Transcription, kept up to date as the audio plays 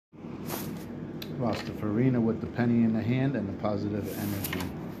Rastafarina with the penny in the hand and the positive energy.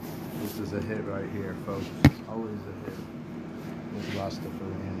 This is a hit right here, folks. Always a hit with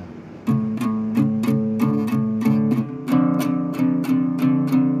Rastafarina.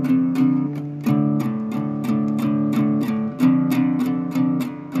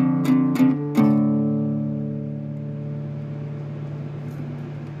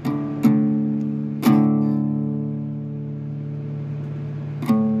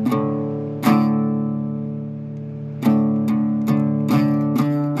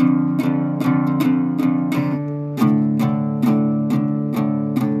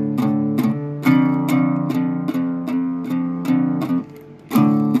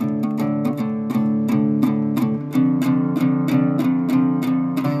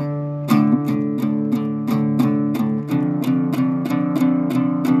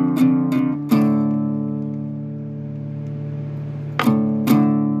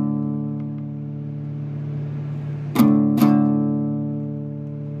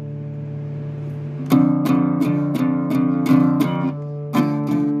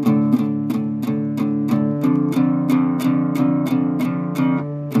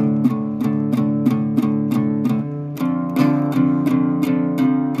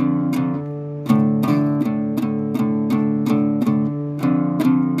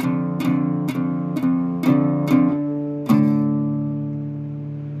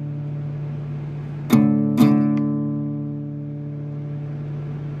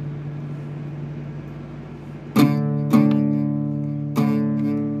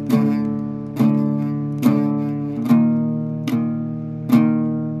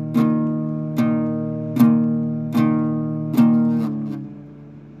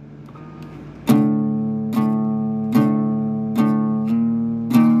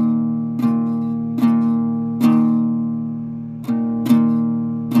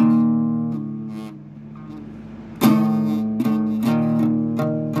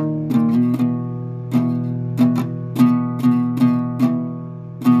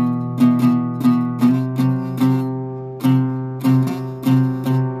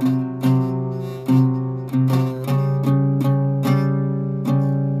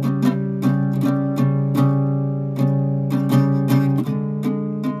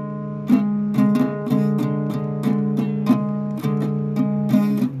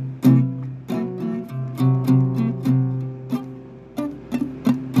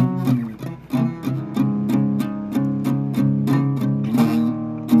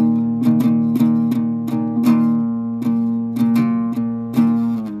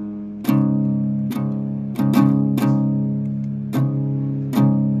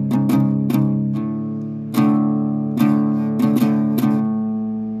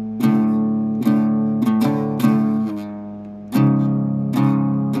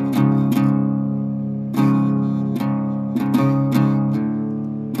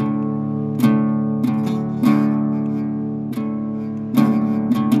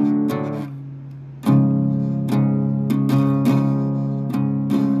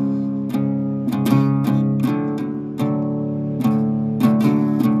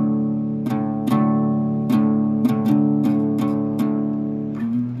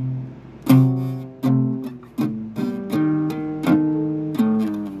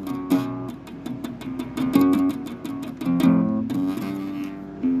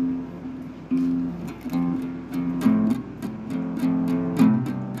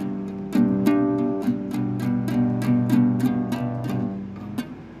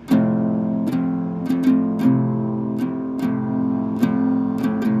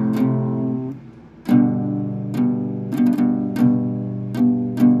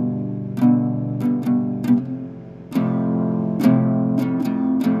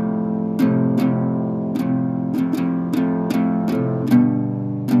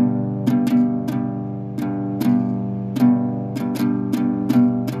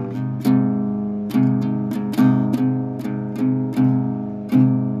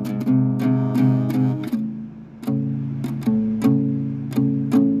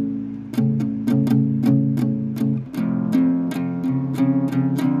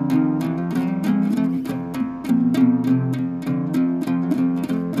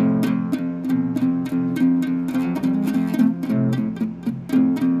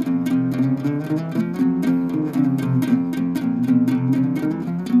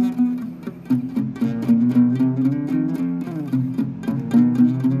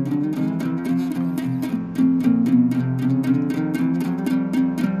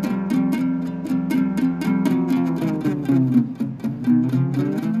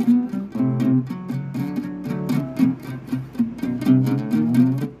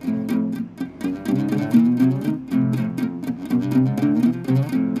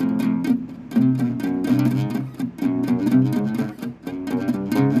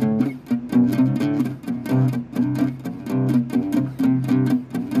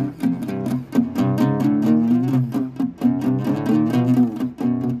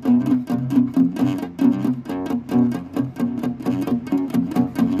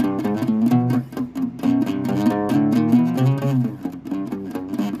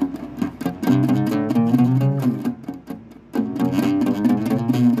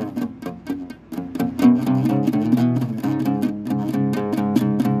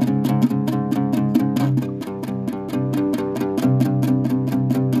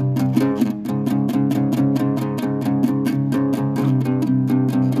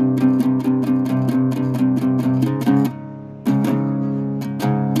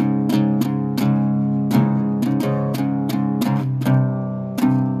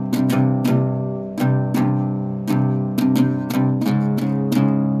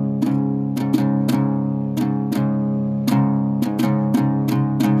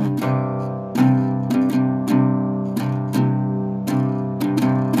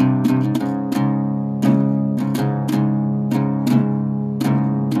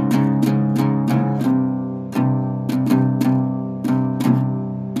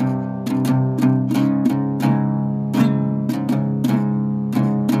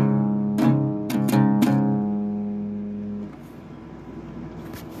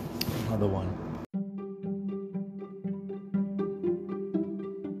 Another one.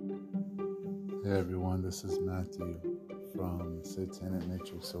 Hey everyone, this is Matthew from Satanic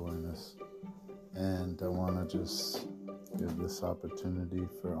Matrix Awareness, and I want to just give this opportunity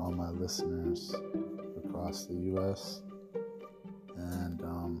for all my listeners across the U.S. And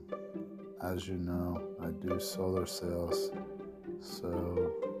as you know, I do solar sales,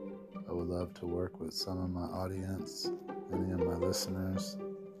 so I would love to work with some of my audience, any of my listeners,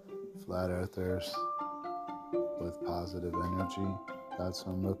 flat earthers with positive energy. That's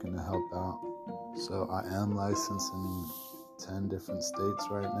what I'm looking to help out. So I am licensed in 10 different states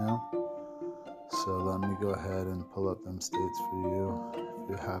right now. So let me go ahead and pull up them states for you. If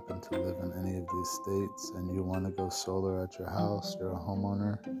you happen to live in any of these states and you want to go solar at your house, you're a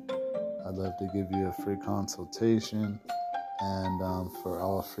homeowner, I'd love to give you a free consultation. And for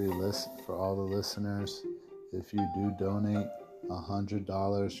all the listeners, if you do donate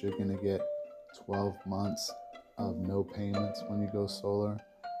 $100, you're going to get 12 months of no payments when you go solar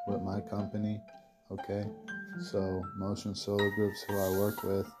with my company. Okay, so Motion Solar Group's who I work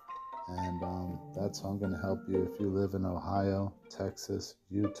with, and that's how I'm going to help you if you live in Ohio, Texas,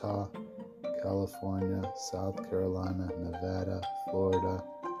 Utah, California, South Carolina, Nevada, Florida,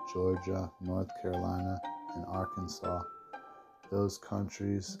 Georgia, North Carolina, and Arkansas. Those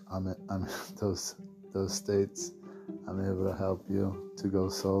countries, those states, I'm able to help you to go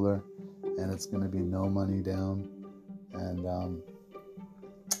solar, and it's going to be no money down, and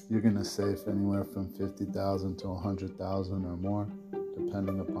you're going to save anywhere from $50,000 to $100,000 or more,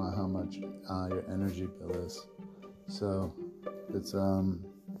 depending upon how much your energy bill is. So it's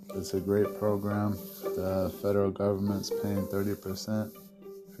a great program. The federal government's paying 30%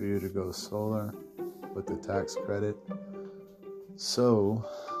 for you to go solar with the tax credit. So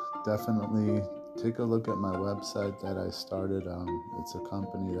definitely take a look at my website that I started. It's a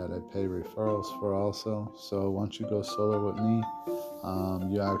company that I pay referrals for also. So once you go solar with me,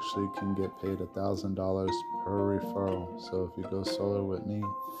 you actually can get paid $1,000 per referral. So if you go solar with me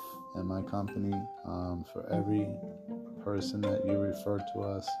and my company, for every person that you refer to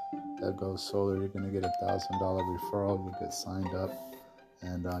us that goes solar, you're going to get $1,000 referral. You'll get signed up,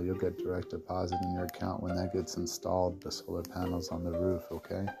 and you'll get direct deposit in your account when that gets installed, the solar panels on the roof,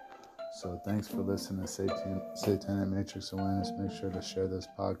 okay? So thanks for listening to Satanic Matrix Awareness. Make sure to share this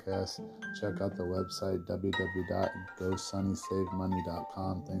podcast. Check out the website,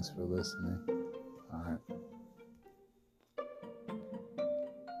 www.gosunnysavemoney.com. Thanks for listening. All right.